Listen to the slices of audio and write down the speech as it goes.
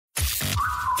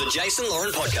The Jason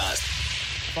Lauren Podcast.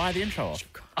 Fire the intro off.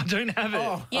 I don't have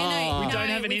it. Yeah, We don't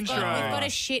have an intro. We've got a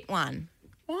shit one.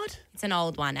 What? It's an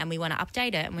old one, and we want to update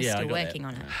it, and we're Yeah, I still got working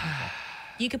on it.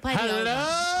 You could play the old one.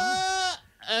 Hello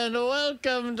and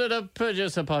welcome to the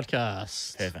Producer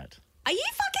Podcast. Perfect. Are you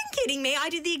fucking kidding me? I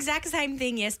did the exact same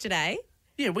thing yesterday.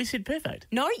 Yeah, we said perfect.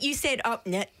 No, you said,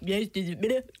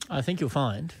 I think you'll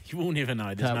find. You will never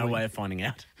know. There's Can't no we? way of finding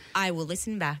out. I will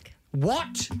listen back.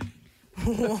 What?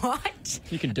 What?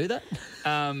 You can do that?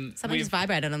 Something just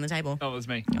vibrated on the table. Oh, it was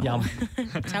me. Yum.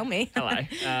 Tell me.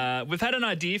 Hello. We've had an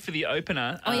idea for the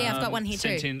opener. Oh, yeah, I've got one here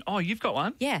sent too. In. Oh, you've got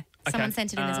one? Yeah, someone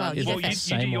sent it in as well. You is go it You first.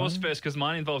 the do Same yours one? first because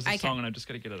mine involves a Okay. song and I've just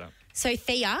got to get it up. So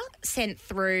Thea sent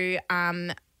through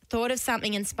thought of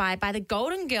something inspired by the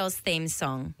Golden Girls theme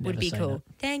song. Would Never be seen cool. it.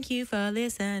 Thank you for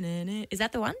listening. Is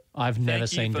that the one? I've never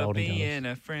Thank you seen for Golden being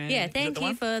Girls. a friend. Yeah, Is that thank the you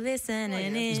one? for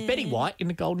listening. Is Betty White in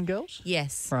the Golden Girls?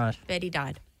 Yes. Right. Betty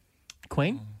died.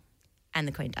 Queen? And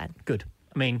the Queen died. Good.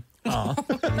 I mean, Not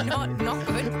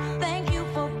good. Thank you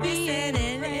for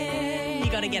listening. You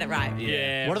got to get it right.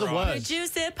 Yeah. what are the right. words?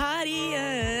 Juicy party.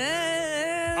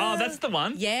 Oh, that's the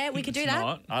one. Yeah, we could do that.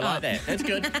 not. I like that. That's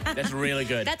good. That's really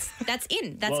good. That's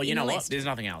in. That's well, in you know the what? list. There's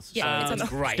nothing else. Yeah, so it's on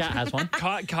the- great. Scat has one.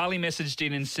 Carly messaged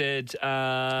in and said,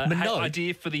 Minogue?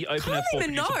 idea for the opener Carly for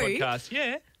Producer Minogue? Podcast.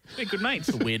 Yeah, we're good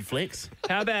mates. Weird flex.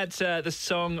 How about the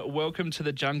song Welcome to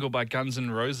the Jungle by Guns N'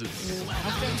 Roses?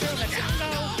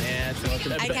 Yeah, it's a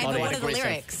bit Okay, but what are the aggressive.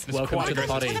 lyrics? It's Welcome quite to the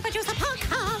aggressive. potty. The Producer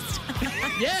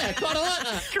Podcast. Yeah, quite a lot.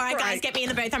 All right, guys, get me in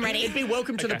the booth. I'm ready. It'd be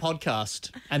welcome to the Okay.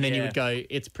 podcast. And then you Yeah. would go,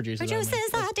 it's producers only.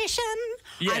 Producers audition.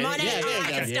 Yeah, I'm on it. yeah, All yeah,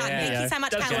 right, yeah, it's yeah, done. yeah. Thank you so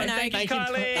much, That's Kylie it. Minogue. Thank you, Thank you.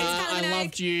 Kylie. Kylie I Minogue.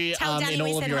 loved you Tell Danny in we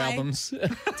all of said your hi. albums.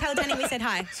 Tell Danny we said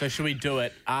hi. So should we do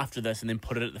it after this and then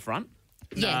put it at the front?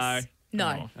 Yes.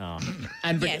 No. Oh.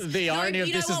 And Yes. the No, irony of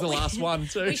you know this is what? the last one,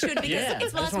 too. We should because Yeah,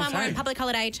 it's the last that's what one. I'm We're on saying. public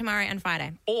holiday tomorrow and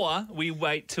Friday. Or we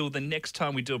wait till the next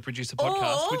time we do a Producer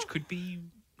Podcast, Or- which could be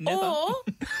never. Or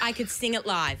I could sing it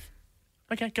live.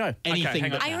 Okay, go. Anything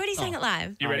hang on. that- I already sang it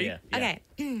live. You ready? Oh, yeah. Okay. Okay,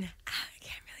 I'm really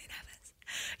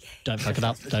nervous. Don't fuck it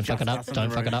up. Don't fuck it up. us in Don't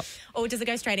the fuck it room. up. Or does it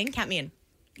go straight in? Count me in.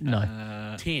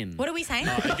 No. 10. What are we saying?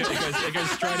 It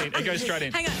goes straight in. It goes straight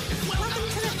in. Hang on. Welcome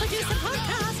to the Producer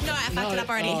Podcast. No, I fucked it up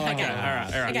already. Oh, Okay. All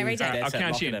right. Okay, retake. I'll That's it,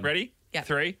 count lock you it in. in. Ready? Yep.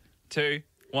 3, 2,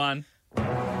 1.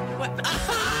 What?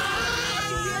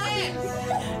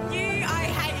 You, I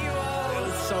hate you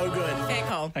all. So good. Fair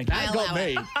call. Thank you. I That got allow me.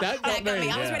 it. That That got me.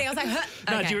 I was Yeah. ready. I was like, huh.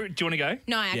 No, Okay. do you want to go?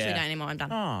 No, I actually Yeah. don't anymore. I'm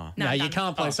done. Oh. No, I'm you done.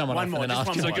 can't play someone one off more, and then just ask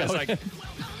one them more. to Okay,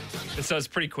 go. so it's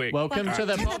pretty quick. Welcome to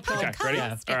the to the podcast. Okay, ready?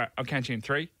 podcast. All right, I'll count you in.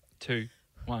 3, 2,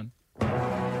 1.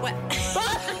 What?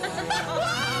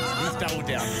 He's doubled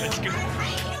down. That's good.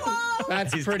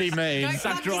 That's pretty mean. Go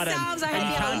Sucked fuck right in. yourselves. I And hope you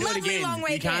you have can't a do it lovely again. long You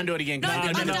weekend. can't do it again. No, No, I'm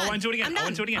no, done. no, I won't do it again. I'm I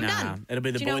won't do it again. I'm Nah, done. it'll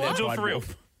be the Do you boy know that what? Do it cried for real.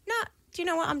 wolf. No, do you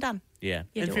know what? I'm done. Yeah.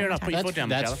 You And do fair it enough. all Put the your time. foot down,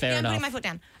 That's Michelle. fair Yeah, I'm putting enough. my foot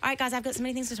down. All right, guys, I've got so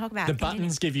many things to talk about. The Continue.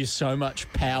 buttons give you so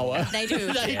much power. They do.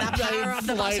 The power of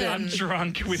the inflate it. button. I'm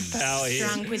drunk with power here.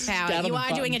 Drunk with power. Scat on You the are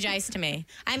doing a button. Jace to me.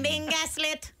 I'm being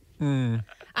gaslit.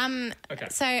 Okay.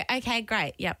 So, okay,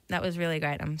 great. Yep, that was really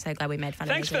great. I'm so glad we made fun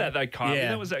Thanks of for you. that, though, Kylie. Yeah,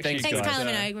 That was actually thanks, Thanks, guys. Kylie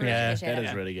Minogue. We really Yeah, appreciate That it.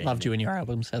 is really good. Loved you in your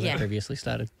albums, as Yeah. I previously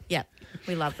stated. Yep,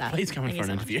 we love that. Please come in Thank for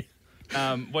you an so much.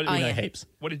 interview. What, Oh, No yeah. heaps.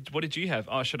 what did you have?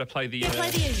 Oh, should I play the... Yeah,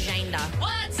 play the agenda.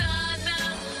 What's on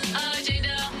the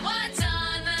agenda? What's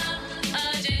on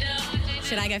the agenda?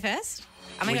 Should I go first?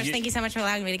 Oh my Well, gosh, you- thank you so much for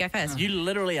allowing me to go first. You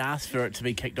literally asked for it to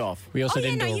be kicked off. We also Oh, yeah,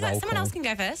 didn't no, do a you roll guys, someone call. else can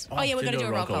go first. Oh, yeah, we're going to do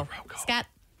a roll call. Scat,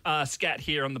 Scat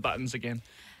here on the buttons again.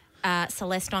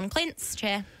 Celeste on Clint's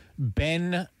chair.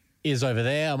 Ben is over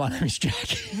there. My name is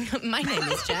Jack. My name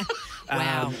is Jack.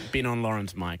 Wow. Been on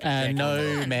Lauren's mic.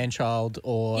 No man-child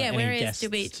or Yeah, where any is- guests do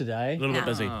we- today. A little bit No.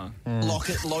 busy. Lock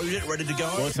it, load it, ready to go.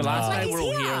 Well, it's the last Like day he's we're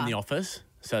all here here. in the office,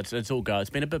 so it's all go. It's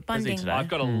been a bit busy Bonding. today. I've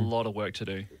got a lot of work to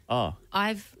do. Oh,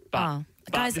 But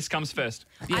guys, this comes first.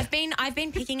 I've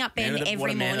been picking up Ben man of the- what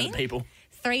every a man of the morning. people.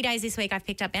 3 days this week I've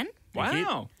picked up Ben. Thank you.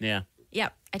 Wow. Yeah.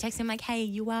 Yep. I text him like, hey,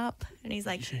 you up? And he's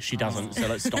like, She doesn't, so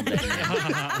let's stop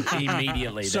that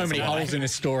immediately. So that's many all. holes in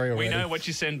his story We already. know what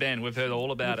you send Ben. We've heard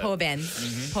all about poor it. Ben.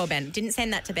 Poor Ben. Didn't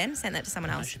send that to Ben, sent that to someone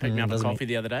else. She picked me up a doesn't coffee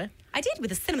the other day. I did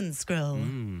with a cinnamon scroll.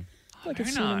 Like Very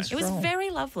a nice. cinnamon It was scroll. very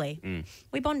lovely.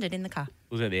 We bonded in the car.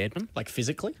 Was that the admin? Like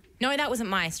physically? No, that wasn't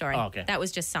my story. Oh, okay. That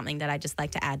was just something that I just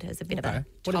like to add as a bit of Okay. a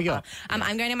What have you topper.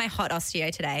 I'm going to my hot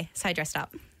osteo today, so I dressed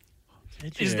up.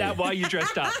 Is that why you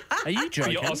dressed up? Are you For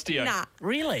joking? your osteo? Nah.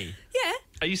 Really? Yeah.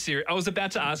 Are you serious? I was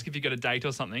about to ask if you got a date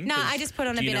or something. No, 'cause- I just put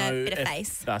on a Do you know bit of if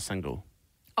face. they're single?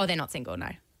 Oh, they're not single, no.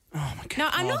 Oh my god. No,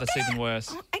 I'm Oh, not that's gonna... even worse.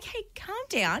 Oh, okay, calm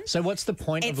down. So what's the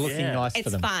point of It's- looking Yeah. nice It's for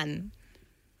them? fun.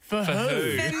 For For who?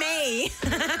 who? For me.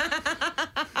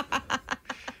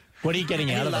 What are you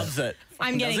getting out He of loves it? it.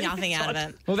 I'm getting nothing out of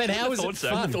it. Well, then how I is it thought so.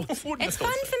 fun? It's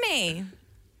fun for me.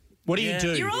 What do you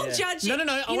do? You're all judging. No.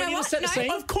 I You want know you to what? set the No.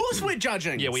 scene. Of course we're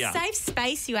judging. Yeah, we are. Safe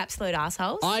space, you absolute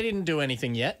assholes. I didn't do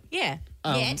anything yet. Yeah.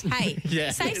 Yet. Hey, yeah.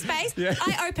 safe space. Yeah.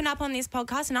 I open up on this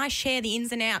podcast and I share the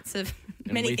ins and outs of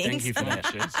many we things. thank you for that.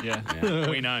 Cheers. Yeah.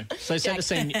 We know. So set the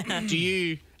scene. Do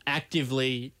you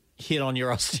actively hit on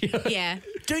your osteo? Yeah.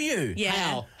 Do you? Yeah.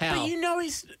 How? But you know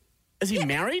is he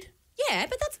married? Yeah,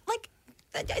 but that's like,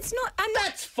 it's not,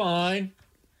 That's fine.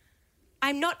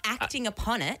 I'm not acting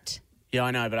upon it. Yeah,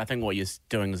 I know, but I think what you're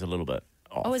doing is a little bit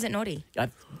off. Oh, is it naughty?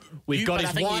 We've got but I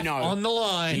his think wife you know. on the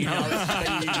line.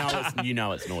 You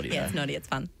know it's naughty. Yeah, though. it's naughty. It's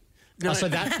fun. Oh, so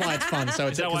that's why it's fun. So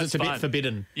it's that why because it's it's a bit fun?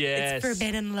 forbidden. Yes. It's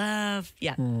forbidden love.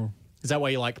 Yeah. Is that why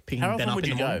you like picking How Ben often up would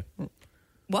in you the morning? go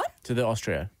What? to the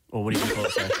Austria, or what do you call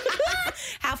it? Sorry?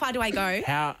 How far do I go?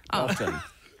 How often?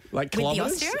 Like With the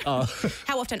kilometers? osteo? Oh.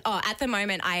 How often? Oh, at the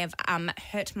moment, I have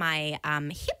hurt my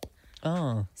hip.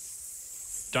 Oh.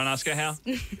 Don't ask her how.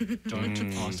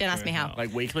 Don't ask me how.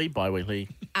 Like weekly, bi-weekly?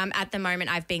 At the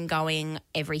moment, I've been going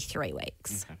every 3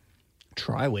 weeks.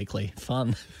 Tri-weekly.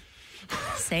 Fun.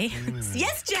 See?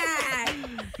 Yes, Jack!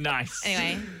 Nice.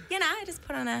 Anyway, I just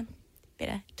put on a bit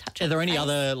of touch. Are on there the any face.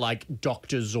 other like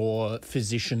doctors or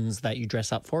physicians that you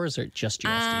dress up for? Or is it just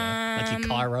your osteo? Like your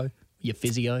chiro, your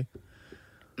physio?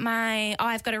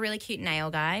 I've got a really cute nail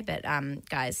guy, but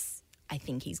guys, I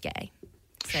think he's gay.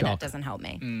 So Shock. that doesn't help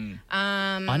me.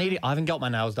 I haven't got my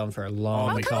nails done for a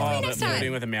long come on, time. next but time.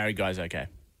 moving with a married guy's okay.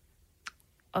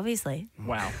 Obviously.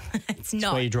 Wow. It's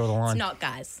not. where you draw the line. It's not,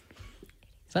 guys.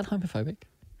 Is that homophobic?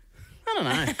 I don't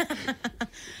know.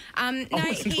 No, I'll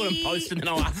listen to him post and then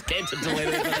I'll ask Ken to delete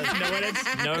it. No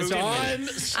edits. No edits. Time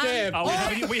stamp.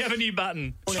 Oh, we have a new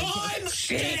button.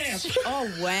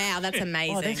 Oh, wow, that's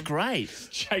amazing. Oh, that's great.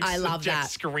 Jake's, I love Jake's that.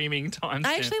 screaming time.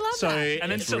 I actually love So- that.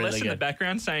 And then It's Celeste really in the good.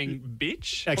 background saying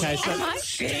 "bitch." Okay, so Am I?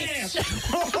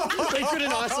 they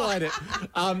couldn't isolate it.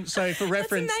 So for That's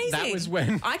reference, amazing. that was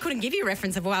when. I couldn't give you a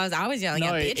reference of what I was yelling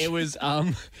No, at, bitch.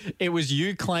 it was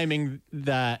you claiming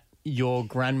that your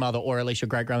grandmother, or at least your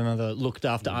great grandmother, looked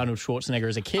after Arnold Schwarzenegger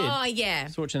as a kid. Oh, yeah.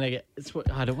 Schwarzenegger.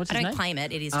 What's I his don't name? claim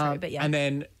it. It is true, but yeah. And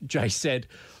then Jay said,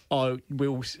 "Oh,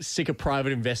 we'll stick a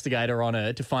private investigator on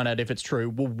her to find out if it's true.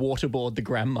 We'll waterboard the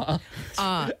grandma."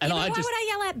 and and why I would just, I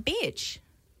yell at bitch?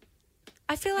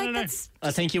 I feel like that's... I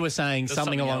think you were saying something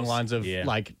something along else. the lines of Yeah.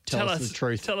 like, tell us the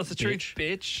truth. Tell us the truth,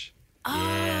 bitch. Oh,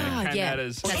 That yeah.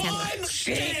 matters. That sounds-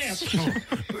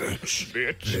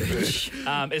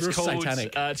 It's Real called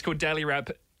satanic. it's called Daily Rap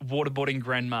Waterboarding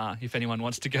Grandma. If anyone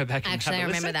wants to go back and Actually, have I a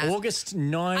remember listen. that. August I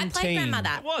 19. played Grandma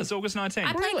that. It was August 19.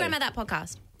 I played Grandma that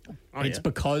podcast. It's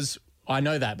because I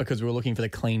know that because we were looking for the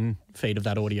clean feed of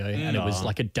that audio and it was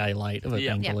like a day late of it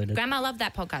Yeah. being Yeah, deleted. Grandma loved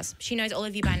that podcast. She knows all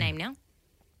of you by name now.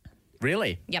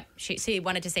 Really? Yep. She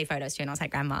wanted to see photos too, and I was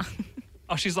like, Grandma.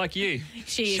 Oh, she's like you.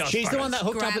 She is. She's the one that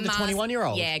hooked up with the Grandma's-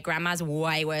 21-year-old. Yeah, Grandma's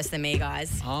way worse than me,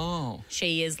 guys. Oh.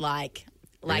 She is like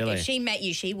Really? if she met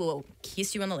you, she will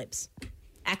kiss you on the lips.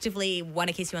 Actively want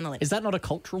to kiss you on the lips. Is that not a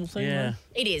cultural thing? Yeah.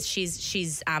 It is.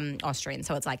 She's Austrian,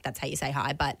 so it's like that's how you say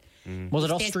hi. But though? Was it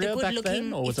There's the Austria good back looking-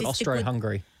 then or was if it there's the good-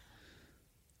 Austro-Hungary?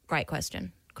 great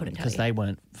question. Couldn't tell Because you. they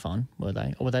weren't fun, were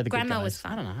they? Or were they the Grandma good was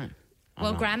guys? I fun. don't know.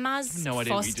 Well, Grandma's no idea what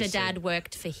you foster just dad said.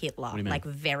 worked for Hitler, do you mean? like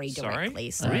very Sorry? directly.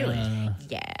 So Really?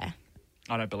 yeah.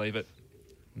 I don't believe it.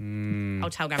 I'll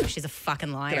tell Grandma she's a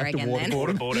fucking liar Gonna have to again then.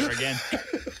 waterboard Waterboard her again.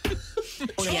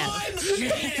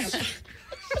 Yeah.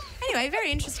 Anyway,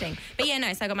 very interesting. But yeah,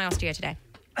 no, so I got my osteo today.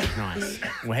 Nice.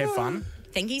 We'll have fun.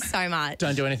 Thank you so much.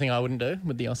 Don't do anything I wouldn't do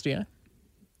with the osteo.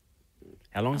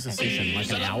 How long is the session? Like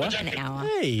an hour? An hour.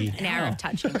 Hey. An hour of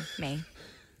touching me.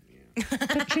 Ben's like,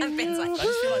 I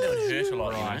just feel like that would hurt a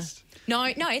lot, you know? Christ. no,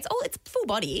 it's full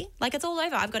body. Like it's all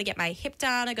over. I've got to get my hip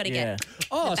done. I've got to Yeah. get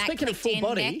Oh, the back speaking of clicked full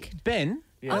in, body, neck. Ben,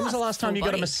 when was the last time full you got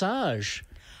a body. massage?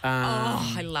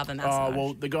 Oh, I love a massage. Oh,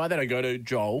 well, the guy that I go to,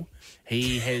 Joel,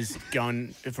 he has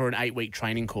gone for an 8-week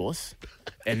training course.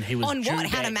 And he was On due what?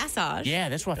 How to back- massage? Yeah,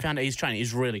 that's what I found out. He's training.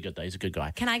 He's really good, though. He's a good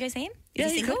guy. Can I go see him?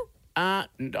 Is he you single?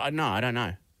 could. No, I don't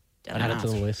know. Add it to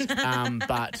the list.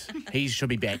 But he should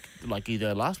be back like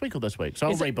either last week or this week. So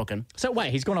I'll Is it- rebook him. So wait,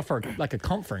 he's gone off for a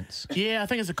conference? Yeah, I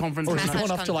think it's a conference. Or he's Massage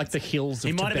gone off to like the hills of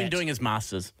He might have been Tibet? doing his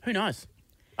masters. Who knows?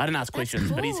 I didn't ask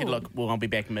questions, but he said, cool. "Look, well, I'll be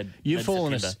back mid." You've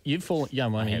fallen. mid-September." Yeah,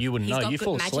 well, I mean, have. you wouldn't He's know. got You good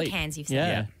fall magic asleep. hands, you've said.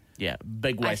 Yeah. Yeah,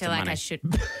 big I waste feel of like money. I should.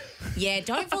 Yeah,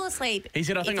 don't fall asleep. He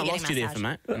said, "I if think I you're lost you getting there a for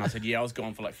massage. mate." And I said, "Yeah, I was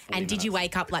gone for like 40 And did you minutes."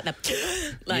 wake up like the,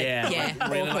 like, yeah,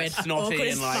 really, awkward, like, snotty awkward and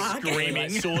as like fuck. screaming,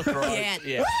 like, sore throat.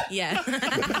 Yeah. Yeah.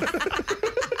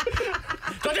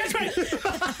 Don't touch me!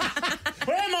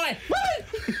 Where am I?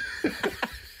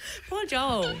 Poor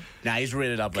Joel. Nah, he's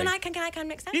really lovely. Can I come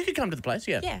next time? You could come to the place,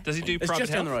 yeah. Yeah. Does he do It's private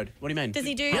just down health? the road. What do you mean? Does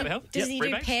he do? Private health? Does Yep. he do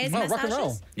Rebates? pairs Oh, massages? rock and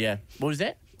roll. Yeah. What was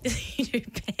that? Does he do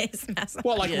pairs massages?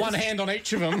 Well, like Yes. one hand on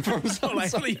each of them from Oh,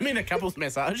 like, you mean a couple's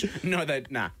massage? No,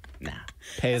 nah.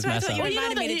 pairs That's what I thought massage. you were You know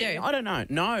invited me to that- do. I don't know.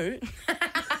 No.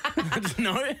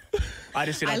 No. I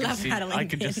just said I I, love I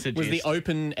could just suggest. Was the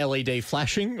open LED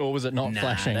flashing or was it not Nah,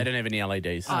 flashing? they don't have any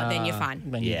LEDs. Oh, then you're fine.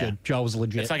 Then you're Yeah. good. Joel's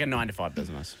legit. It's like a 9 to 5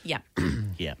 business. Yeah.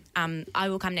 Yeah. I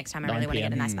will come next time. I 9 really want to get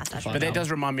a PM. nice massage. Fine. But that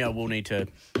does remind me I will need to.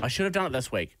 I should have done it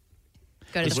this week.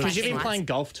 Go to the Because you've been flashing playing lights.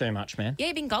 golf too much, man. Yeah,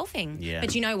 you've been golfing. Yeah.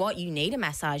 But you know what? You need a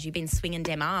massage. You've been swinging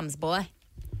them arms, boy.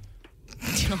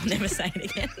 I'll never say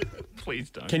it again. Please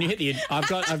don't. Can you hit the? I've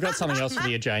got something else for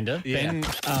the agenda. Yeah. Ben,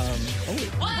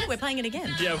 Oh, we're playing it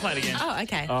again. Yeah, we'll play it again. Oh,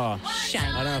 okay. Oh, Shame.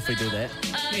 I don't know if we do that.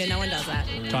 Yeah, no one does that.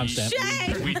 timestamp.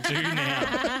 Shame. We do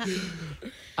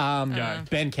now.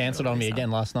 Ben cancelled on me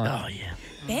again last night. Oh, yeah.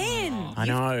 Ben. I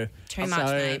know. Too much,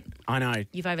 So- mate. I know.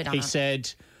 You've overdone He it.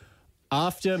 said,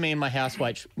 after me and my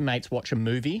housemates watch a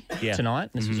movie Yeah. tonight,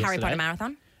 this was Harry yesterday, Potter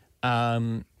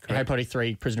marathon. Harry Potter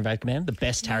 3, Prisoner of Azkaban, the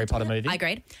best Harry Potter movie. I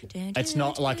agreed. It's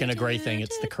not like an agree thing,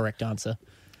 it's the correct answer.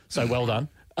 So well done.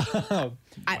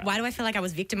 Why do I feel like I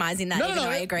was victimizing that even though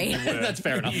I agree? That's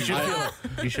fair enough.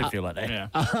 You should feel like that.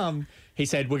 Yeah. He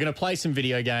said, we're going to play some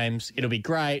video games. It'll be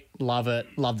great. Love it.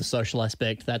 Love the social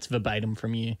aspect. That's verbatim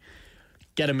from you.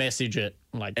 Get a message at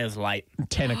like It was late.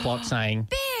 10 o'clock saying,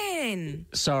 Ben.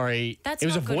 sorry. That's it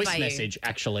was not a good voice by you. message,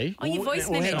 actually. Oh, you voice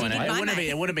Well, messaged. hang You on, did it my wouldn't have mate. been.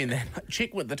 It would have been that.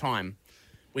 Check with the time.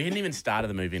 We hadn't even started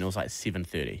the movie, and it was like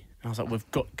 7:30. And I was like,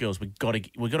 "We've got girls. We've got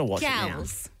to watch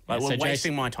Gals. it now. Like So we're Jace-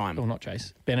 wasting my time." Well, not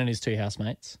Chase. Ben and his two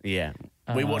housemates. Yeah,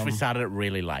 we started it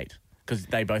really late because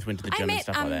they both went to the I gym and met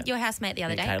stuff like that. your housemate the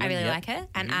other day. And I Caitlin, really yeah. like her.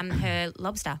 And her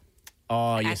lobster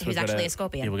Oh yes, who's we've got actually a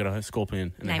scorpion. Yeah, we've got a scorpion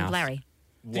in the named house. Larry.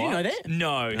 Did you know that?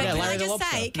 No. But Yeah, can Larry I the just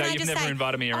lobster. say? Can No, I you've just never say,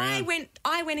 invited me around.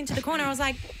 I went into the corner. I was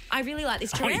like, I really like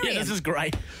this Oh terrarium. yeah, this is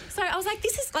great. So I was like,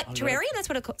 this is like terrarium. That's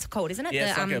what it's called, isn't it? Yeah,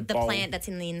 it's like a the bowl. plant that's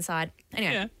in the inside.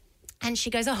 Anyway. Yeah. And she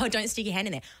goes, oh, don't stick your hand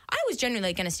in there. I was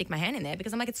generally going to stick my hand in there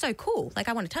because I'm like, it's so cool. Like,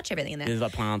 I want to touch everything in there. There's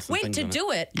like plants and Went things to in it.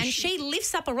 do it, and she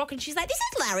lifts up a rock and she's like, this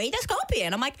is Larry, the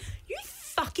scorpion. I'm like, you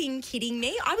fucking kidding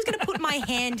me? I was going to put my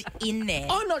hand in there.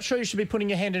 I'm not sure you should be putting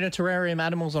your hand in a terrarium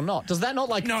animals or not. Does that not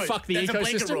like No, fuck the that's a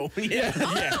blanket ecosystem? rule. Yeah.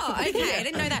 Oh, okay. I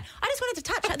didn't know that. I just wanted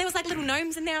to touch it. There was like little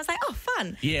gnomes in there. I was like, oh,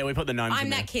 fun. Yeah, we put the gnomes I'm in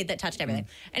that there. kid that touched everything.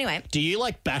 Anyway. Do you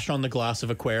like bash on the glass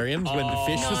of aquariums when the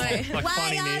fish No. was there? Like Why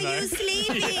Finding are Nemo. you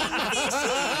sleeping,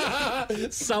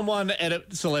 fishy? Someone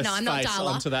edit Celeste's No, I'm not face Darla.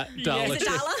 onto that. Darla. Is it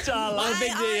Darla? Darla. Why I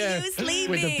think are you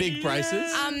sleeping? with the big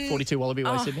braces. 42 Wallaby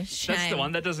Way, Sydney. Shame. That's the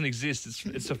one. That doesn't exist.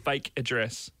 It's a fake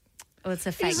address. Oh, it's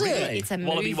a fake. Is it? It's a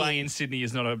Wallaby movie. Way in Sydney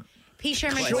is not a... Pisha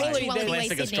and Surely Wallaby they're Way, Classic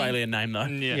Sydney. Australian name though.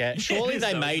 Yeah. Yeah, surely It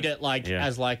they is, made it like Yeah.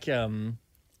 as like an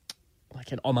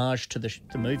homage to the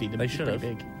movie. The They movie's should pretty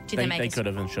have. big. Did they make They it- could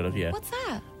have and should have. Yeah. What's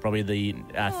that? Probably the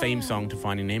theme song to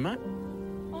Finding Nemo.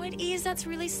 Oh, it is. That's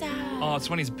really sad. Oh, it's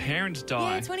when his parents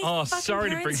die. Yeah, it's when his oh, fucking sorry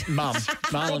parents- to bring... Mum,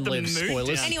 Marlon the lives. mood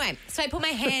Spoilers. down. Anyway, so I put my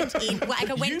hand in. Like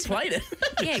I went You to. played it.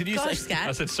 Yeah, Did you gosh, say? Scat.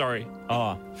 I said sorry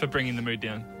Oh, for bringing the mood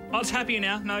down. Oh, it's happier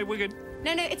now. No, we're good.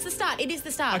 No, it's the start. It is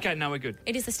the start. Okay, no, we're good.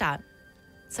 It is the start.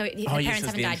 So the yes, parents it's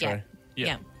haven't the died intro. yet.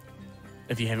 Yeah.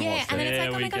 if you haven't Yeah, watched and then it. it's like,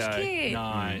 There oh my we gosh, go. cute.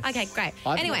 Nice. Okay, great.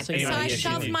 I've Anyway, not seen so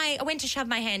it. I Yeah, went to shove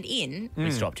my hand in.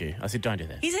 We stopped you. I said, don't do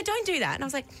that. He said, don't do that. And I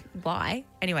was like, why?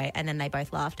 Anyway, and then they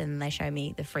both laughed and they showed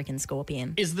me the freaking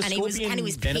scorpion. Is the and scorpion he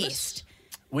was venomous? pissed.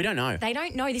 We don't know. They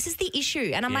don't know. This is the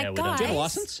issue. And I'm Yeah, like, we don't. guys. Do you have a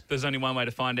license? There's only one way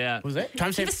to find out. What was that?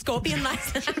 Time Do you have a safe. scorpion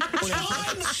license?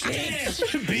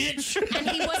 Bitch. And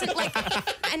he wasn't like,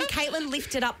 and Caitlin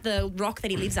lifted up the rock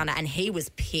that he lives under and he was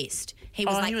pissed. He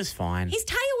was Oh, like, he was fine. His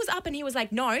tail was up and he was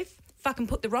like, no, fucking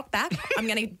put the rock back. I'm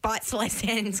going to bite Celeste's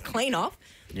hands clean off.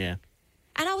 Yeah.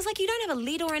 And I was like, you don't have a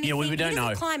lid or anything. we He don't doesn't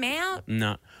know. climb out.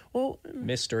 No. Well,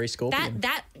 Mystery scorpion.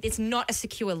 That it's not a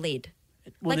secure lid.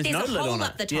 well Like, there's no there's a lid hole on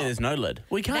up it. the top. Yeah, there's no lid.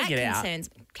 We can't That get out. concerns.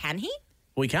 Can he?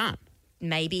 We can't.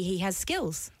 Maybe he has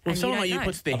skills. Well, and if someone you like don't you know.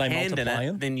 puts their Are they hand in multiplying?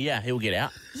 it, then yeah, he'll get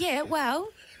out. Yeah, well,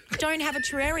 don't have a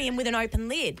terrarium with an open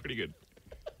lid. Pretty good.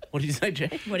 What did you say,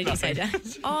 Jay? What did you say,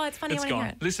 James? Oh, it's funny. It's I want to hear gone.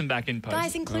 it. Listen back in post.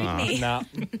 Guys, include me. Nah,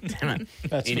 Damn it.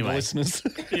 that's for Anyway. the listeners.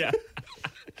 yeah.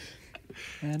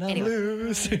 And I'm Anyway.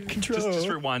 losing control. Just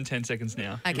rewind 10 seconds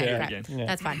now. Okay, Yeah. great. Again.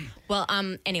 That's fine. Well,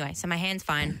 anyway, so my hand's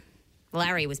fine.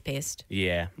 Larry was pissed.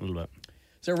 Yeah, a little bit.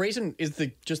 So, reason is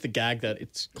just the gag that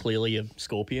it's clearly a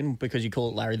scorpion because you call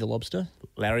it Larry the Lobster?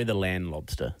 Larry the land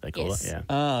lobster, they call Yes. it. Yeah.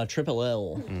 Ah, Triple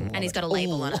L. And he's got a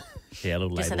label on it, Yeah, a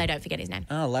little just so label. they don't forget his name.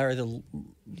 Ah, Larry the.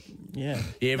 Yeah.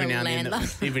 Yeah, The land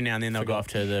lobster. every now and then they'll go off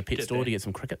to the pet Get store there. to get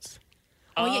some crickets.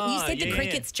 Oh, yeah, you said the yeah.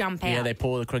 crickets jump out. Yeah, they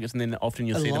pour the crickets and then often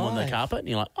you'll see them on the Alive. carpet and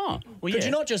you're like, oh, well, yeah. Could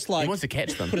you not just He like wants to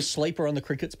catch them. put a sleeper on the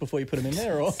crickets before you put them in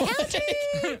there? Or How do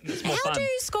more how fun. do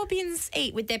scorpions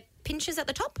eat with their pinchers at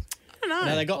the top? I don't know.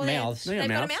 no, they got Or they- mouths. They They've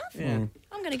got a mouths. mouth. Yeah.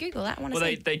 I'm going to Google that. I want to Well,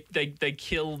 see. they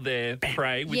kill their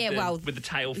prey with, with the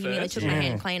tail You nearly first. took my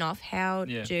hand clean off. How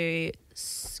Yeah. do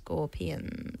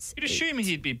scorpions? You'd assume eat?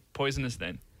 he'd be poisonous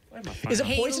then. Is it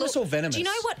He poisonous look- or venomous? Do you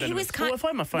know what he was? Well, if I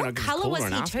had my phone, I'd What just colour call was her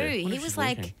and he ask her. too? What He if was she's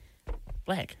like working?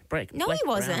 Black. No, he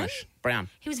wasn't. Brownish. Brown.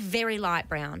 he was very light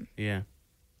brown. Yeah.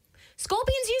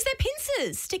 Scorpions use their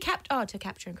pincers to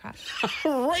capture and crush.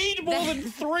 Read more than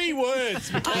 3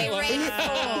 words. I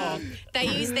read 4. They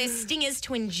use their stingers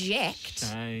to inject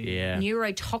Yeah.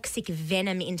 neurotoxic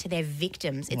venom into their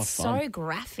victims. It's so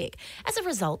graphic. As a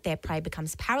result, their prey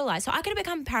becomes paralyzed. So I could have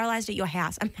become paralyzed at your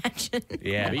house. Imagine.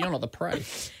 Yeah. But you're not the prey.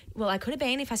 Well, I could have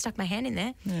been if I stuck my hand in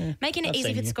there. Making it I've easy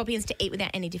seen for you. scorpions to eat without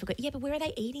any difficulty. Yeah, but where are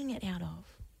they eating it out of?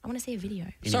 I want to see a video.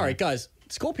 Sorry, guys.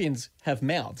 Scorpions have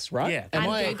mouths, right? Yeah. Am I'm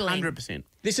I? Googling. 100%.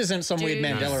 This isn't some weird Do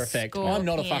Mandela effect. I'm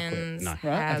not a fuckwit. scorpions No.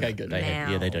 Right? have Okay, good.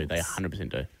 Yeah, they do. They mouths? 100%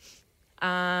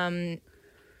 do.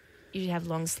 You have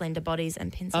long, slender bodies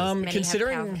and pincers. Many have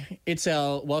Considering powerful- it's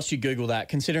whilst you Google that,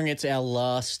 considering it's our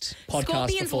last podcast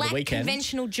Scorpions before lack the weekend.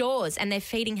 conventional jaws and their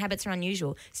feeding habits are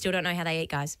unusual. Still don't know how they eat,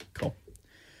 guys. Cool.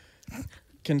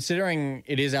 Considering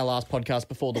it is our last podcast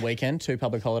before the weekend, 2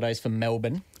 public holidays for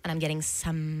Melbourne, And I'm getting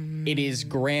some it is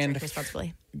grand.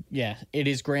 responsibly. Yeah, it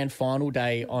is grand final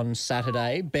day on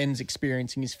Saturday. Ben's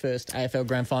experiencing his first AFL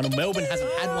grand final. Melbourne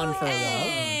hasn't had one for a while.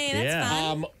 Hey, that's Yeah.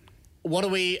 fun. What are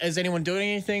we? Is anyone doing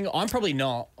anything? I'm probably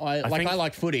not. I think-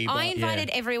 like footy. But I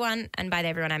invited everyone, and by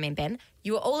everyone I mean Ben.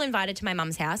 You were all invited to my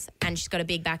mum's house, and she's got a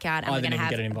big backyard, and I we're didn't going to even have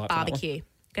get an invite for that one. barbecue.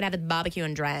 Going to have a barbecue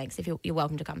and drags. If you're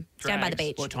welcome to come. It's down by the Drags?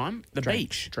 beach. What time? The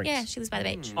beach. drinks. Yeah, she lives by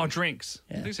the beach. Oh, drinks.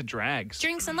 These are drags.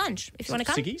 Drinks and lunch. If you want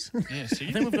to come. Ciggies? Yeah, see?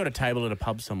 I think we've got a table at a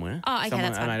pub somewhere. Oh, okay,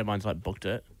 that's A fine. mate of mine's like booked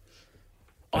it.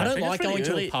 I But don't think like it's going really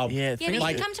to early. a pub. Yeah, Yeah, I but think you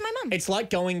like- can come to my mum. It's like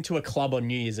going to a club on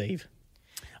New Year's Eve.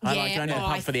 I like going to the oh,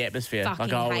 pub I for the atmosphere. Fucking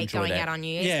Like, I'll hate enjoy going that. out on New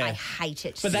Year's. Yeah. I hate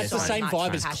it. But that's so the same much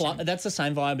vibe as passion. that's the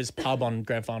same vibe as pub on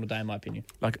grand final day, in my opinion.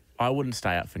 Like, I wouldn't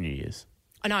stay up for New Year's.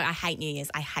 Oh, no, I hate New Year's.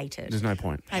 I hate it. There's no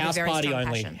point. I have a House very party strong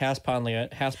only. passion.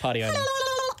 House party only.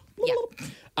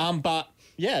 Yeah. But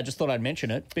yeah, I just thought I'd mention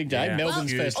it. Big day. Yeah.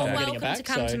 Melbourne's Well, first Or time getting welcome it back. to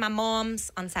come so to my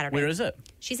mom's on Saturday. Where is it?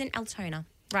 She's in Altona,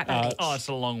 right by the beach. Oh, it's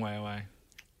a long way away.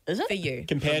 Is it? For you.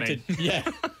 compared For to yeah,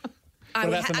 I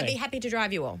would about for I'd me? be happy to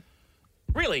drive you all.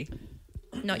 Really?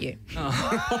 Not you.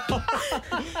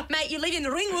 Mate, you live in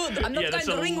Ringwood. I'm not Yeah, going that's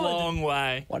to a Ringwood. long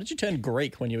way. why did you turn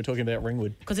Greek when you were talking about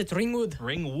Ringwood? Because it's Ringwood.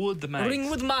 Ringwood, mate.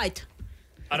 Ringwood, mate.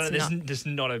 I don't know. It's There's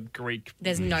not a Greek.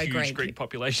 There's no huge Greek.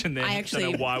 population there. I I actually-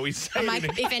 don't know why we say I'm like,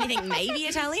 anything. if anything, maybe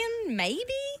Italian? Maybe?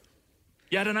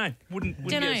 Yeah, I don't know. Wouldn't Don't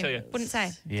be able to know. tell you. Wouldn't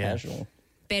say. Yeah. Casual.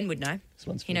 Ben would know. This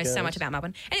one's He for knows so girls. much about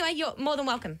Melbourne. Anyway, you're more than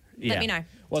welcome. Yeah. Let me know.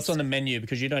 What's on the menu?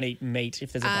 Because you don't eat meat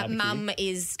if there's a barbecue. Mum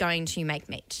is going to make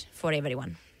meat for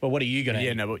everyone. Well, what are you going to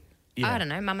Yeah, eat? no, but yeah. I don't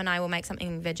know. Mum and I will make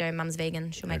something veggie. Mum's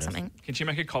vegan. She'll make something. Can she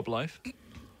make a cob loaf?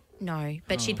 No,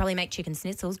 but she'd probably make chicken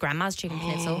schnitzels. Grandma's chicken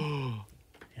schnitzel.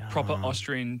 Proper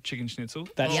Austrian chicken schnitzel.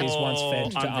 That she's once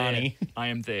fed to I'm there. Arnie. I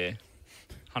am there.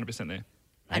 100% there.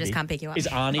 I just can't pick you up. Is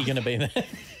Arnie going to be there?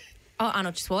 Oh,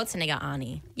 Arnold Schwarzenegger,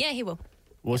 Arnie. Yeah, he will.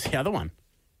 What's the other one?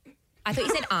 I thought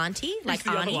you said auntie, like the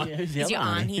other Arnie. one? Who's the Is other your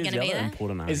one? auntie Who's going the to be other there?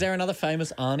 important Is there another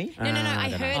famous Arnie? No, I I don't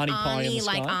know. heard Arnie pie in the Arnie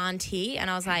like sky? auntie, and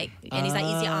I was like, and he's like,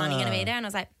 is your auntie going to be there? And I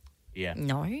was like, Yeah.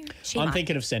 no, she I'm might.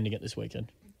 thinking of sending it this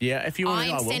weekend. Yeah, if you want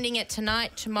to, I I'm will. sending it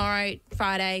tonight, tomorrow,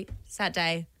 Friday,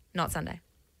 Saturday, not Sunday.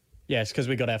 Yes, because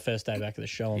we got our first day back at the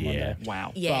show on Yeah. Monday.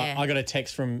 Wow. Yeah. But I got a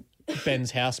text from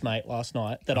Ben's housemate last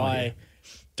night that I What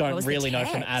don't was the really know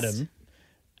from text? Adam,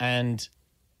 and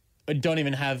I don't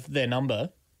even have their number.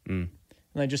 And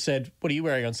they just said, "What are you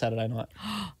wearing on Saturday night?"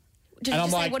 Did And you I'm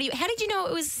just say, like, what do you? How did you know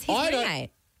it was his I don't-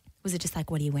 roommate? Was it just like,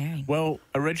 what are you wearing? Well,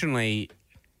 originally,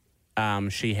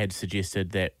 she had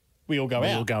suggested that We all go we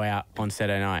out. will go out on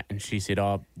Saturday night, and she said,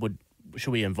 "Oh,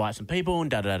 should we invite some people?"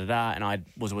 And da da da da. And I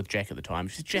was with Jack at the time.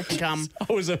 She said, "Jack can come,"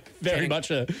 I was very Chatting.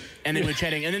 much a and then we're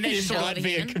chatting, and then that just Hell like, of a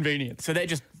via human. convenience. so that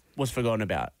just was forgotten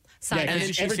about. Side Yeah, note. 'cause And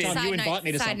then she every said- time you Side invite note,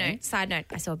 me to side something, note, side note.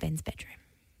 I saw Ben's bedroom.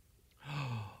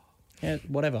 yeah,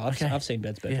 whatever. I've seen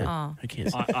Ben's bedroom. Yeah, who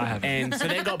cares? I have. And so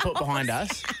that got put behind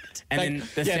us, and then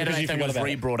the Yeah, because Saturday you thing forgot was about it.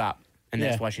 re-brought up, and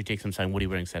that's Yeah. why she texted him saying, "What are you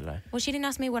wearing Saturday?" Well, she didn't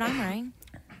ask me what I'm wearing.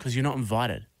 Because you're not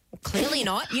invited. Clearly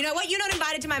not. You know what? You're not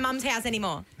invited to my mum's house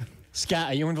anymore. Scat,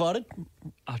 are you invited?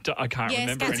 I can't Yes,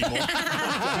 remember Scott's- anymore.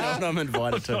 I'm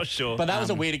invited to. Not sure. But that was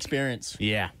a weird experience.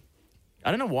 Yeah. I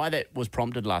don't know why that was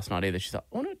prompted last night either. She's like,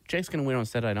 "Oh no, Jack's going to win on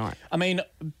Saturday night." I mean,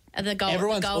 The gold,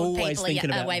 Everyone's gold always people thinking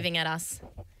are about waving at us.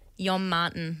 Yom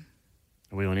Martin.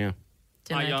 Are we on here?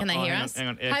 Don't know. Can they hear hang us? On, hang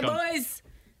on. Hi, Aircon. boys.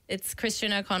 It's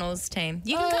Christian O'Connell's team.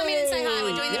 You can come in and say hi.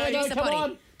 We're doing the producer come potty.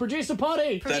 on. Producer potty.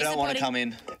 They Producer don't want potty. to come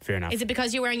in. Fair enough. Is it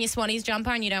because you're wearing your Swannies jumper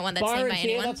and you don't want that seen by Byron's here,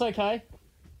 anyone? that's okay.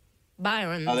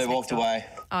 Byron. Oh, they walked away.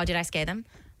 Oh, did I scare them?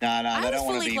 No, I they was don't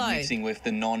want to fully be clothed. mixing with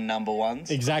the non-number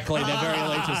ones. Exactly. They're very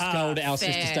elitist. Go to our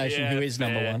sister Fair. station, who is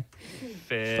number fair. one.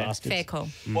 Fair. Bastards. Fair call.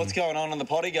 What's going on in the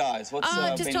potty, guys? What's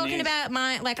Just been talking news? about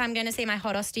I'm going to see my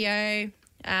hot osteo.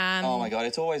 Oh my god,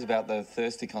 it's always about the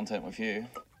thirsty content with you.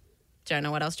 Don't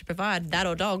know what else to provide. That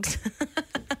or dogs.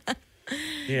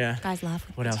 Yeah. Guys laugh.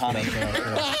 What else? Honey.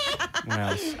 What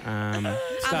else?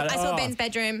 I saw Ben's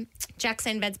bedroom. Jack's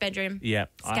in Ben's bedroom. Yeah.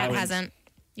 Scat hasn't.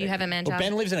 You haven't, man. Well,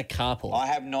 Ben lives in a carport. I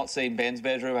have not seen Ben's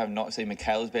bedroom. I have not seen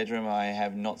Michaela's bedroom. I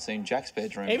have not seen Jack's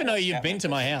bedroom. Even though or you've Scat been to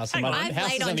my house, and my I've house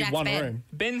laid is on only Jack's one bed. room.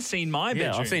 Ben's seen my Yeah,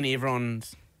 bedroom. I've seen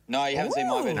everyone's. No, you haven't seen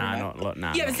my bedroom. Nah, mate.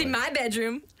 not. You haven't seen my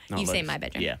bedroom. Not You've seen Luke's. my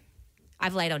bedroom. Yeah.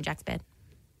 I've laid on Jack's bed.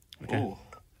 Ooh.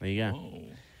 There you go.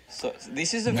 So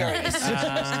this is a very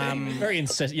Very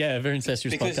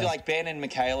incestuous because podcast. like Ben and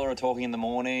Michaela are talking in the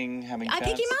morning, having I chats.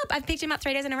 picked him up. I've picked him up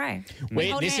 3 days in a row.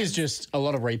 This is hands. just a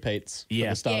lot of repeats. Yeah. For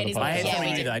the start Yeah, of it the is. I had podcast. Yeah,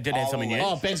 something we new. do. I did have something new.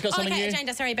 Oh, Ben's got something Okay, new.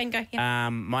 agenda. Sorry, Ben, go. Yeah.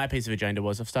 My piece of agenda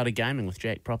was I've started gaming with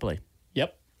Jack properly.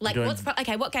 Yep. Like, doing-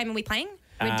 what game are we playing?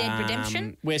 Red Dead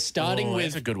Redemption? We're starting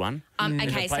That's a with good one. Okay,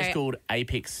 There's a place so called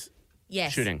Apex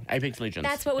yes. Shooting. Apex Legends.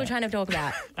 That's what we're trying to talk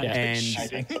about. And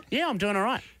yeah, I'm doing all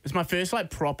right. It's my first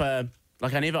like proper.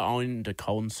 Like I never owned a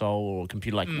console or a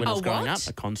computer. Like when I was A growing what? up,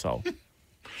 a console.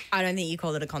 I don't think you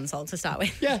called it a console to start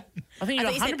with. yeah. I think you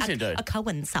I got thought you 100% said do. a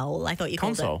console. I thought you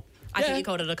called Console. it. I thought you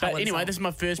called it a console. But anyway, this is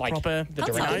my first Like proper. the You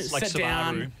know, directors? Like sit Subaru.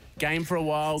 down, game for a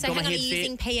while. So got hang my on, are you headset.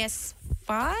 using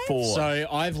PS5? 4. So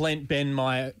I've lent Ben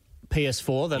my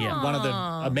PS4, one of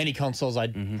the many consoles I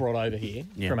brought over here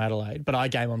Yeah. from Adelaide. But I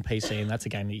game on PC, and that's a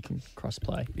game that you can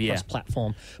cross-play, Yeah.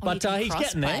 cross-platform. Oh, But you can he's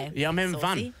getting there. cross-play. Yeah, I'm having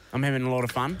Saucy. fun. I'm having a lot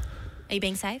of fun. Are you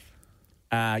being safe?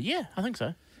 Yeah, I think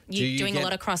so. You're you doing get- a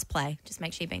lot of cross-play. Just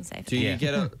make sure you're being safe. Do you Yeah.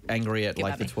 get angry at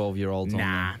like the at me. 12-year-olds?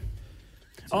 Nah.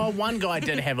 Oh, one guy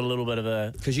did have a little bit of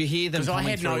a. Because you hear them Because I coming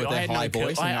had through no, with I their had high no kill.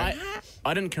 voice. and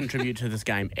I didn't contribute to this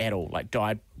game at all. Like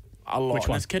died a lot. Which And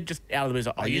one? this kid just out of the blue was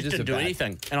like, "Oh, you you just didn't a do bad-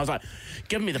 anything," and I was like,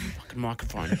 "Give me the fucking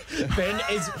microphone." Ben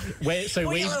is you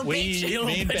little bitch. You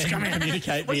me and bitch, Ben come here.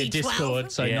 communicate What are via you, Discord,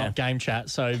 12? so Yeah. not game chat.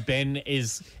 So Ben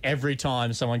is every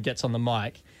time someone gets on the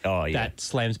mic, Oh, yeah. that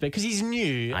slams Ben because he's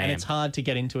new I and am. it's hard to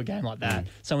get into a game like that.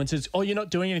 Someone says, "Oh, you're not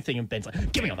doing anything," and Ben's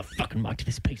like, "Give me on the fucking mic to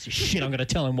this piece of shit. I'm going to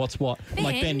tell him what's what." I'm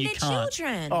like, Ben, you they're can't.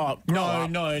 children. Oh, grow No, up.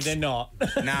 no, they're not.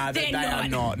 Nah, they are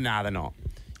not. Nah, they're not.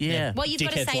 Yeah. Well, you've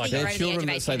got to Dickheads say like that you're that. over the Children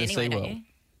age that of say 18 the anyway, C don't word. you?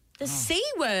 The C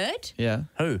word? Yeah.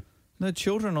 Who? No,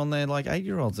 children on there like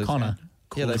 8-year-olds. they Connor.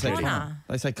 say- Yeah, they say Connor. Connor.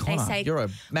 They say Connor. say You're a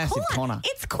massive Connor.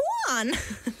 It's corn.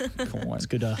 It's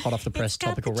good hot off the press got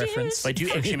topical the reference. juice. Wait, do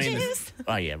you actually mean Juice. this?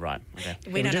 Oh, yeah, right. Okay.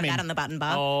 We don't do have mean- that on the button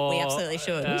bar. We absolutely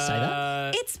should. Can we say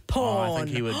that? It's Oh, porn. I think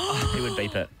he would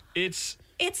beep it. It's.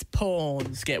 It's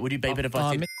porn. Scat, would you beep it if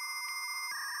I said?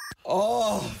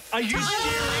 Oh, Are you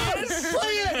serious?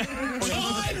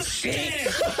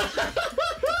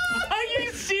 Are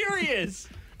you serious?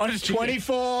 I just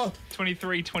 24.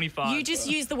 23, 25. You just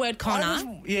use the word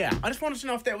Connor. Yeah, I just wanted to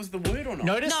know if that was the word or not.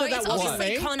 Notice No, that it's that wasn't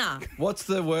obviously me. Connor. what's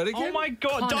the word again? Oh my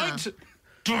God! Connor.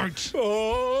 Don't.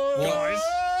 Oh.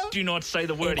 Guys, do not say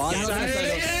the word I'm again. not, gonna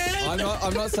say it.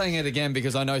 I'm not saying it again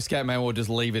because I know Scatman will just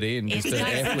leave it in. It's Just to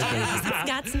got F some with juice. it. It's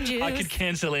got some juice. I could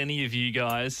cancel any of you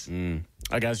guys. Okay,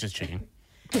 I was just checking.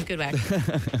 Good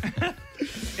work.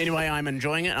 Anyway, I'm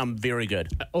enjoying it. I'm very good.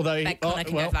 Although, But Connor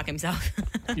can go fuck himself.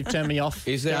 you've turned me off.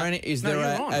 Is there any? Is No, there you're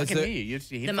a? on. I is can there- hear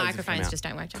you. The microphones just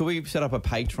don't work. Could we set up a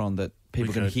Patreon that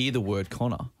people can could. hear the word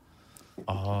Connor?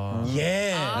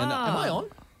 Yeah. And, Am I on?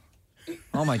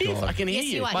 oh my I God! can hear Yes,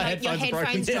 you. you are. My Your headphones are broken.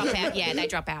 headphones drop out. Yeah, they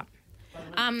drop out.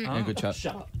 Yeah, good chat.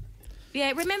 Shut up.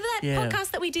 Yeah, remember that Yeah.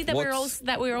 podcast that we did that we What's-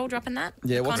 were all dropping that?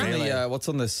 Yeah, what's Connor? what's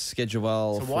on the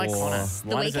schedule So why for? Connor?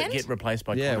 Why does it weekend? get replaced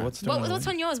by Yeah, Connor? what's doing What's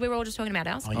on yours? We were all just talking about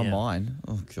ours. Oh, mine.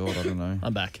 Oh God, I don't know.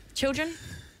 I'm back. Children?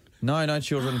 No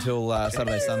children until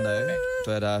Saturday, Sunday.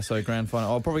 But so grand final.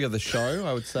 I'll probably go to the show.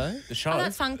 I would say. the show? Oh,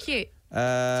 that's fun, cute. But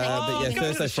yeah, go to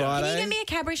Thursday, the show. Friday. Can you get me a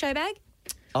Cadbury show bag?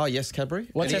 Oh yes, Cadbury.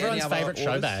 What's Any everyone's other favourite show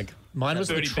orders? bag? Mine was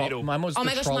the Birdie beetle. Mine was Oh the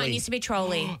my gosh, trolley. mine used to be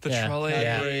trolley. The Yeah. trolley.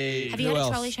 Yeah. Have you Who had a else?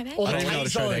 trolley show bag? Or I the don't even know what a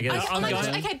show bag is. Oh my gosh,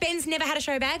 okay, Ben's never had a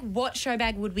show bag. What show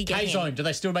bag would we get him? K-Zone. Do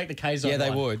they still make the K-Zone Yeah, they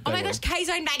one? would. Oh they my gosh, would.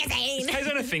 K-Zone magazine. Is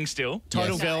on a thing still?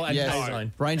 Total Yes. Girl and Yes.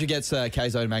 K-Zone. Ranger gets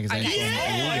K-Zone magazine.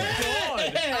 Okay. God.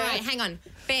 All right, hang on.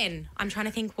 Ben, I'm trying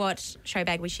to think what show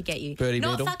bag we should get you. Birdie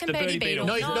Not Beetle? fucking The Birdie Birdie Beetle.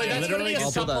 Beetle. No, that's going to be a I'll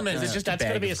put that. supplement. It's just a That's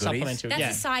going to bag be a of goodies. supplement to it. That's Yeah.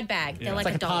 a side bag. They're like It's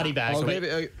like a dollar. party bag. I'll So give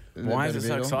it Why is it so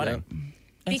Beetle, exciting?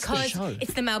 Because show.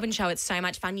 it's the Melbourne show. It's so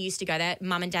much fun. You used to go there.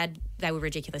 Mum and Dad, they were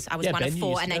ridiculous. I was Yeah, one Ben, of you 4,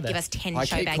 used to and go they'd give there. us 10 I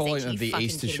show keep bags calling each. it You the fucking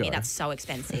Easter kidding me? show. That's so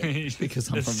expensive. because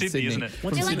I'm It's from Sydney, Sydney. isn't it?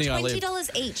 From They're like Sydney, I live. $20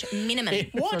 each minimum.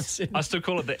 What? I still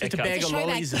call it the Just a Echo. bag It's a of show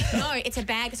lollies. bag. No, it's a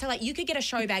bag. So like you could get a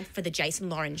show bag for the Jason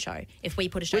Lauren show if we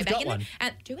put a show We've bag got in one. it.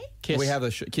 And do we? Kiss. We have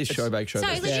a Kiss show bag. So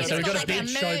legit, Yeah, it's so we've got got a like big a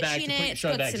show merch bag in to put it. your It's show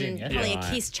got bags some in, yeah? probably Right.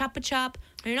 a Kiss chuppa chup.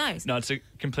 Who knows? No, it's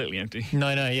completely empty. No,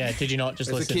 yeah. Did you not just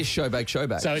It's a listen? Kiss show bag. So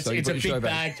it's you a put your big show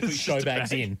bag to put show just a bags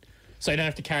bag. in. So you don't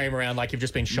have to carry them around like you've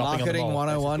just been shopping Marketing on the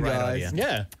mall. 101, Great guys. idea.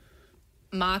 Yeah.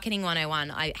 Marketing 101.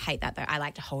 I hate that though. I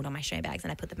like to hold on my show bags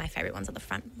and I put my favorite ones at the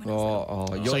front.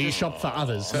 So you shop for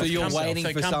others. So you're com- waiting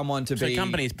so for com- someone to so be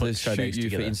companies put to show shoot bags you for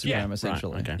together. Instagram, Yeah, right,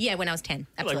 essentially. Okay. Yeah, when I was 10. Like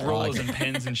Absolutely. rollers and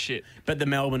pens and shit. But the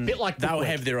Melbourne, Bit like they'll Bookwork.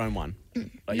 have their own one.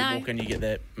 Like No. you walk in, you get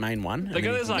their main one. and They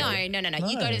go then there's you- like No.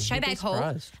 You go to you'd show be bag hall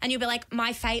surprised. and you'll be like,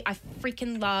 I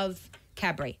freaking love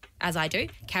Cadbury, as I do.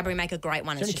 Cadbury make a great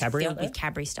one. Is It's there just any Cadbury filled out with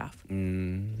Cadbury stuff.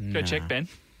 Go check, Ben.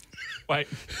 Wait.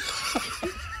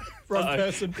 Wrong Uh-oh.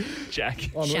 person. Jack.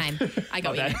 Shame. I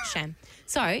got My you. bad. Shame.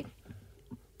 So,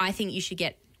 I think you should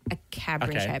get a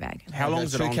Cadbury Okay. show bag. How long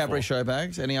is it Two on Cadbury for? show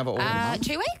bags. Any other orders?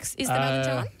 2 weeks? Is the Melbourne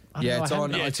show on? Yeah, it's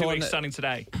on. Yeah, It's 2 on. weeks starting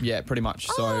today. Yeah, pretty much.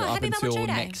 So Oh, up happy Melbourne until Show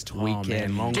Day. next Oh, man,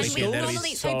 weekend. long And we weekend. That'll be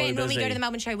normally, so Ben, when we go busy. to the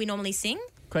Melbourne show, we normally sing.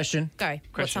 Question. Go.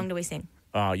 What Question. song do we sing?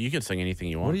 Oh, you can sing anything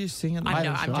you want. What are you singing? I'm have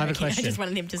a joking. I question. just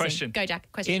wanted him to Question. sing. Go,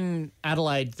 Jack. Question. In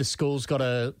Adelaide, the school's got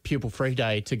a pupil-free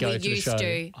day to go we to the used show.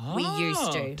 to. We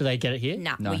used to. Do they get it here?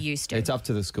 Nah, No, we used to. It's up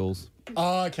to the schools.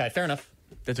 Oh, okay. Fair enough.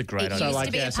 That's a great It idea. used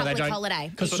to be a so they public don't- holiday.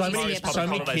 Because It so used to many, be a so public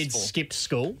many holidays kids for. skipped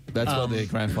school. That's what the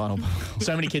grand final.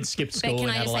 So many kids skipped school can in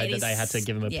I just say Adelaide it that they is- had to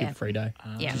give them a yeah. pupil-free day.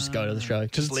 Yeah. Just go to the show.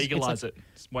 Just legalise it.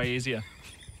 It's way easier.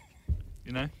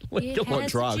 You know? It has What the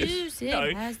drugs? juice, it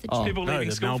No. has the Oh. juice. People No, leaving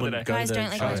the school for the Melbourne day. go- Guys the don't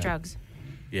show. legalize drugs.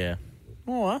 Yeah.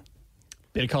 Oh,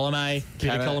 Bit of column A, bit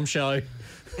of Can column show.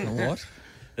 What?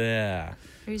 yeah.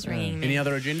 Who's ringing me? Any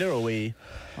other agenda, or are we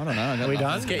I don't know. I got Are we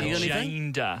nothing. done? get you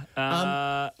anything?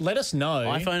 Janda. Let us know.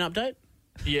 iPhone update?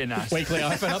 Yeah, no. Weekly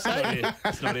iPhone It's not update. here.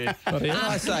 It's not here. I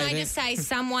Can say I that- just say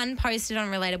someone posted on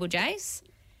Relatable Jace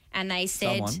and they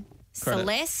said, Someone? Credit.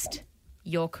 Celeste,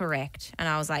 you're correct. And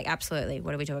I was like, absolutely.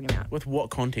 What are we talking about? With what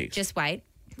context? Just wait.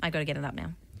 I got to get it up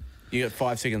now. You got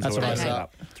 5 seconds. That's to what I wrap it said.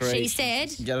 up. 3. She said,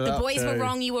 Get it the up. boys were 2.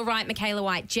 wrong, you were right, Michaela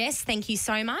White. Jess, thank you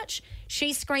so much.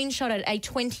 She screenshotted a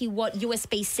 20-watt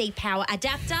USB-C power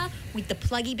adapter with the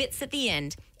pluggy bits at the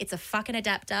end. It's a fucking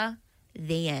adapter.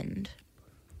 The end.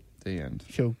 The end.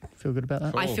 Feel good about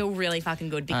that? I feel really fucking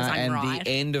good because I'm and right.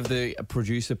 the end of the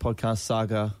producer podcast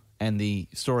saga and the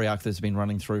story arc that's been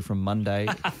running through from Monday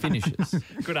finishes.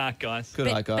 Good arc, guys. Good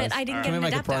But- eye, guys. but I didn't Can get we an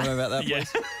make a adapter. promo about that, Yeah.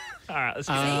 please? All right, let's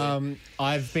go.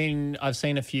 I've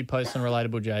seen a few posts on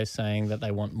Relatable J saying that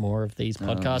they want more of these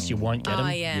podcasts. You won't get them. Oh,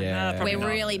 yeah. Yeah. probably We're not.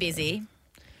 really busy.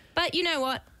 But you know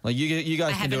what? Like you guys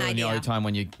I can have do an it in your idea. own time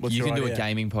when you What's you your can do a idea?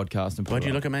 gaming podcast and put Why'd it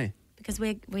you up. look at me? Because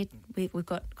we've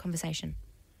got conversation.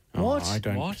 What? Oh, I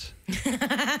don't. What?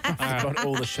 I've got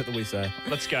all the shit that we say.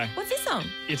 Let's go. What's this song?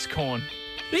 It's corn.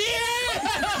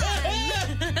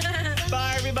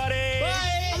 Bye, everybody.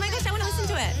 Oh my gosh, I want to listen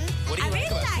to it. What do you I like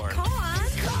really about like corn? corn.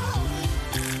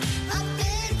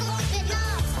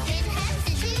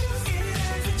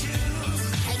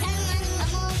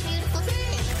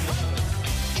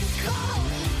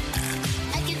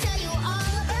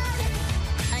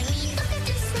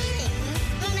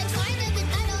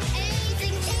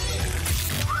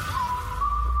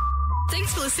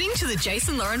 Thanks for listening to the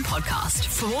Jason Lauren podcast.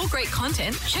 For more great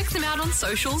content, check them out on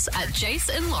socials at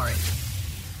Jason Lauren.